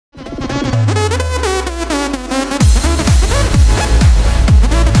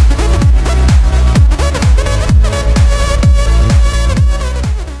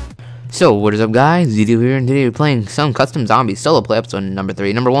So, what is up guys, Ddeo here, and today we're playing some custom zombies solo play episode number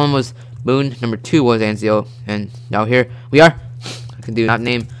 3. Number 1 was Moon, number 2 was Anzio, and now here we are. I can do map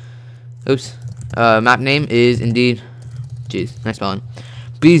name. Oops. Map name is indeed, jeez, nice spelling.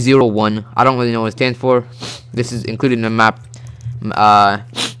 B01. I don't really know what it stands for. This is included in a map, in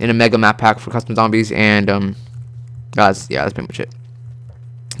a mega map pack for custom zombies, and that's pretty much it.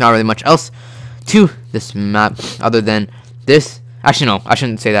 Not really much else to this map other than this. Actually, no, I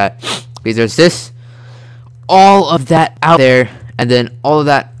shouldn't say that, because there's this, all of that out there, and then all of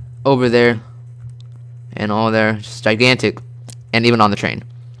that over there, and all there, just gigantic, and even on the train.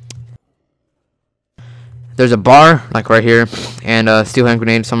 There's a bar, like right here, and a steel hand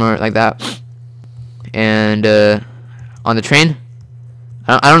grenade somewhere like that, and on the train,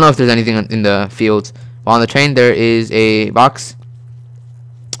 I don't know if there's anything in the fields, but on the train there is a box,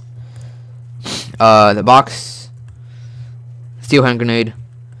 the box, steel hand grenade,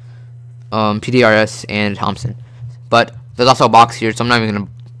 PDRS, and Thompson. But there's also a box here, so I'm not even gonna.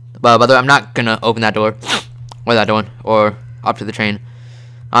 By the way, I'm not gonna open that door, or that door, or up to the train.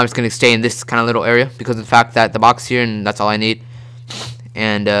 I'm just gonna stay in this kind of little area because of the fact that the box here, and that's all I need.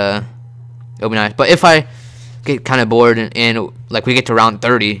 And it'll be nice. But if I get kind of bored and like we get to round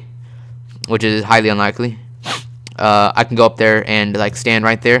 30, which is highly unlikely, I can go up there and like stand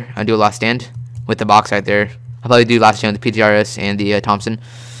right there and do a last stand with the box right there. I'll probably do last stand with the PTRS and the Thompson,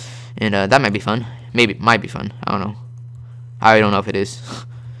 and that might be fun. Maybe it might be fun. I don't know. I don't know if it is.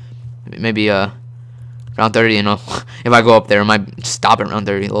 Maybe round 30. You know, if I go up there, I might stop at round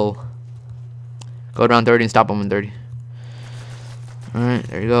 30. Lol. Go to round 30 and stop on 30. All right,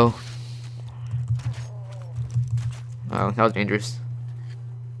 there you go. Oh, that was dangerous.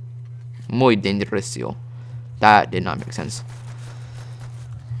 Muy dangerous. That did not make sense.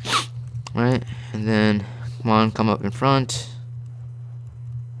 All right, and then. Come on, come up in front.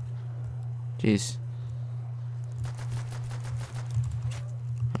 Jeez.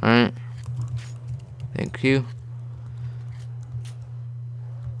 Alright. Thank you.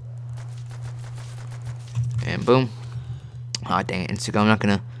 And boom. Ah, dang it,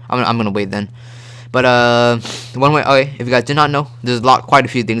 Instagram. I'm gonna wait then. But one way. Okay, if you guys did not know, there's quite a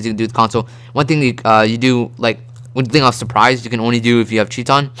few things you can do with the console. One thing you do, like one thing I was surprised you can only do if you have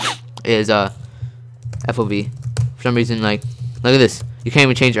cheats on, is FOV. For some reason, like, look at this. You can't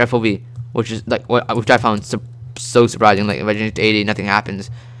even change your FOV, which is like which I found so surprising. Like, if I change it to 80, nothing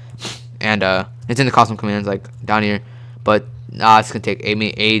happens, and it's in the custom commands, like down here. But it's gonna take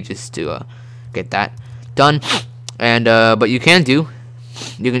me ages to get that done. And but you can show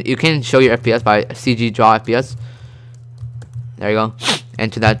your FPS by CG draw FPS. There you go.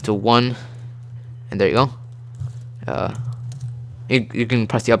 Enter that to 1, and there you go. You can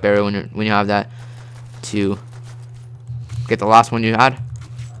press the up arrow when you have that to get the last one you had.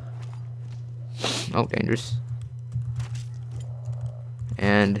 Oh, dangerous.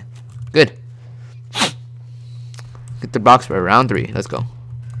 And good. Get the box for round 3. Let's go.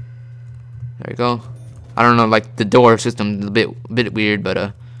 There you go. I don't know, like the door system is a bit weird,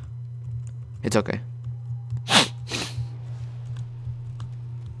 but it's okay.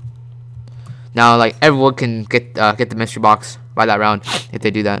 Now, like everyone can get the mystery box by that round if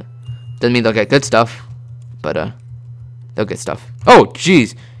they do that. Doesn't mean they'll get good stuff, but they'll get stuff. Oh,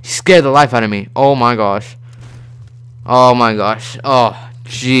 jeez, he scared the life out of me. Oh my gosh. Oh my gosh. Oh,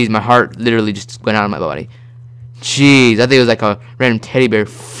 jeez, my heart literally just went out of my body. Jeez, I think it was like a random teddy bear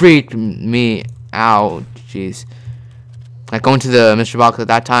freaked me out. Jeez. Like going to the mystery box at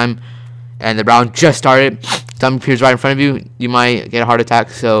that time, and the round just started. Zombie appears right in front of you. You might get a heart attack,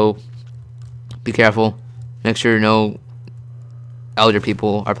 so be careful. Make sure no elder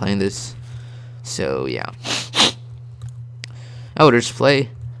people are playing this. So yeah. Elders play.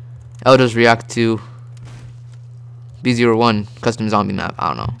 Elders react to B01 custom zombie map. I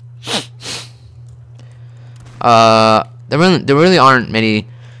don't know. There really aren't many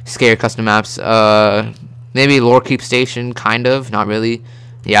scare custom maps. Maybe Lore Keep Station, kind of. Not really.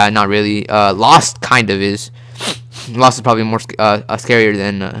 Yeah, not really. Lost kind of is. Lost is probably more scarier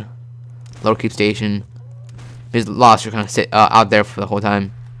than Lore Keep Station. Because Lost, you're kind of sit out there for the whole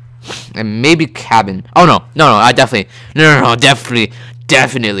time. And maybe Cabin. Oh no, I definitely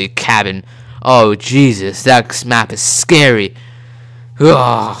definitely Cabin. Oh Jesus, that map is scary.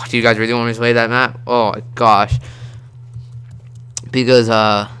 Oh, do you guys really want me to play that map? Oh my gosh. Because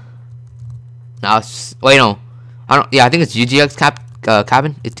wait, no, I don't. Yeah, I think it's UGX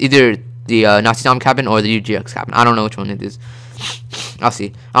Cabin. It's either the Nazi Dom Cabin or the UGX Cabin. I don't know which one it is. I'll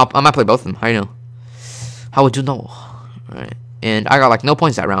see. I might play both of them. How do you know? How would you know? Alright. And I got like no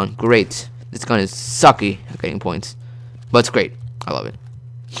points that round. Great. This gun is sucky at getting points. But it's great. I love it.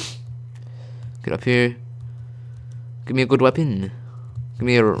 Get up here. Give me a good weapon. Give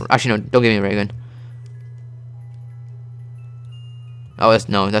me a... Actually, no. Don't give me a ray gun. Oh,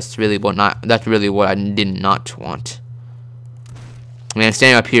 that's really what I did not want. I mean,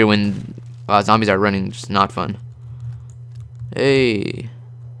 standing up here when zombies are running is just not fun. Hey.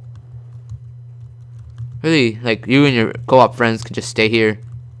 Really, like, you and your co-op friends can just stay here.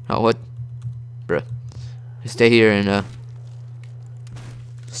 Oh, what? Bruh. Just stay here and,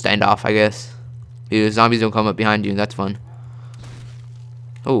 stand off, I guess. Because zombies don't come up behind you, that's fun.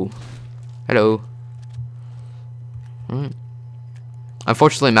 Oh. Hello. Alright.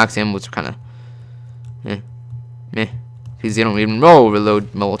 Unfortunately, max ammos are kind of... meh. Because they don't even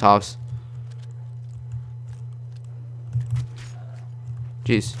reload Molotovs.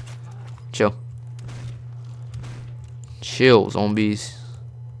 Jeez. Chill. Chill, zombies.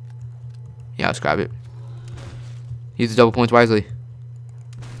 Yeah, let's grab it. Use the double points wisely.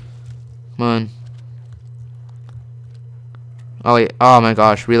 Come on. Oh wait. Oh my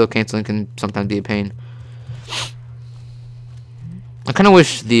gosh. Reload canceling can sometimes be a pain. I kind of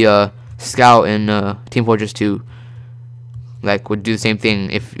wish the scout in Team Fortress 2 would do the same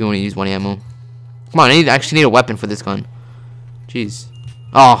thing if you only use 1 ammo. Come on, I actually need a weapon for this gun. Jeez.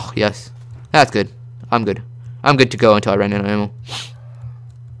 Oh yes, that's good. I'm good. I'm good to go until I run out of ammo.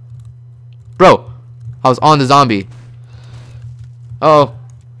 Bro, I was on the zombie. Uh oh.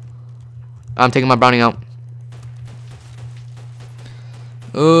 I'm taking my Browning out.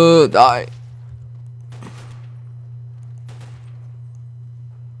 Die.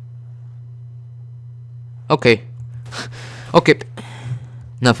 Okay. Okay.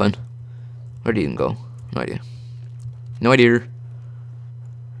 Not fun. Where did he even go? No idea. No idea.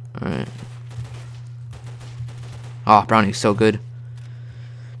 Alright. Oh, Browning's so good.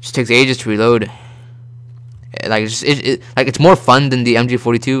 Just takes ages to reload. Like it's more fun than the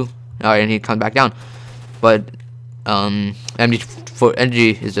MG42. Alright, and he comes back down. But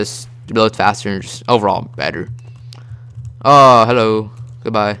MG is just reloads faster and just overall better. Oh, hello.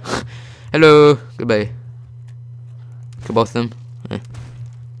 Goodbye. Hello. Goodbye. Kill both of them.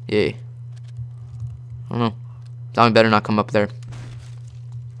 Yay. I don't know. Zombie better not come up there.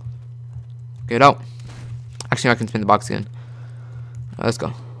 Get out. Actually, I can spin the box again. Let's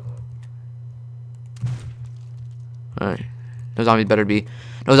go. Alright. No zombie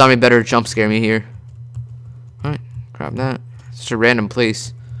better jump scare me here. Alright. Grab that. It's just a random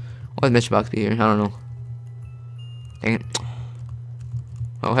place. Why would the mission box be here? I don't know. Dang it.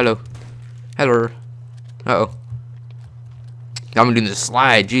 Oh, hello. Hello. Uh-oh. I'm doing the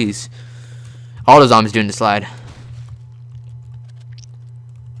slide, jeez. All the zombies doing the slide.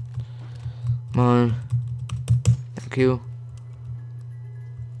 Come on. Thank you.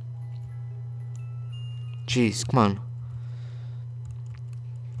 Jeez, come on.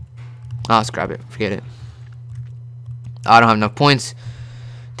 Oh, let's grab it. Forget it. Oh, I don't have enough points.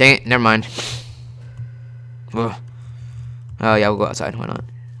 Dang it, never mind. Ugh. Oh, yeah, we'll go outside. Why not?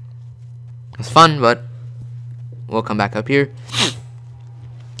 It's fun, but we'll come back up here.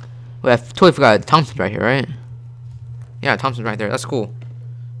 Wait, I totally forgot. Thompson's right here, right? Yeah, Thompson's right there. That's cool.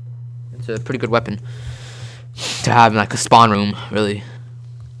 It's a pretty good weapon to have in like a spawn room, really.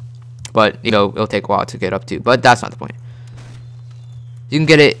 But, you know, it'll take a while to get up to. But that's not the point. You can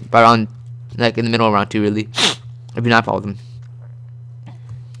get it by around, like, in the middle of round 2, really. If you not follow them.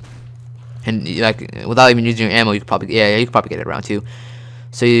 And, like, without even using your ammo, you could probably, yeah, you could probably get it around 2.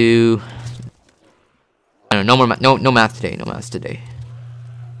 So you... I don't know, no math today, no math today.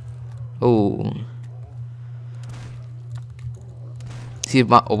 Oh. See,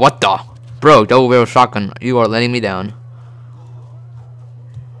 what the? Bro, double barrel shotgun, you are letting me down.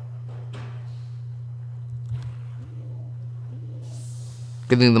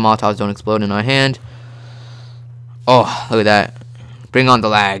 Good thing the Molotovs don't explode in our hand. Oh, look at that. Bring on the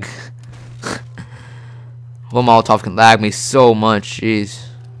lag. One Molotov can lag me so much, jeez.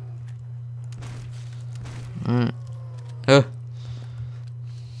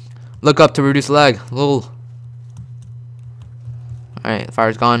 Look up to reduce lag. Lol. Alright, the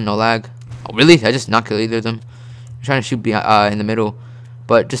fire's gone, no lag. Oh, really? I just not kill either of them. I'm trying to shoot in the middle.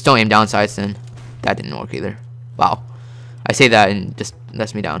 But just don't aim down sights then. That didn't work either. Wow. I say that and just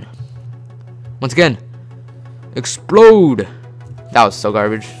lets me down. Once again. Explode! That was so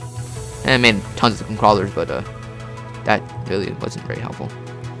garbage. And I made tons of crawlers, but that really wasn't very helpful.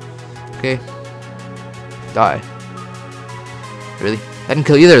 Okay. Die. Really? I didn't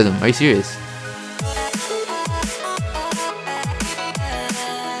kill either of them. Are you serious?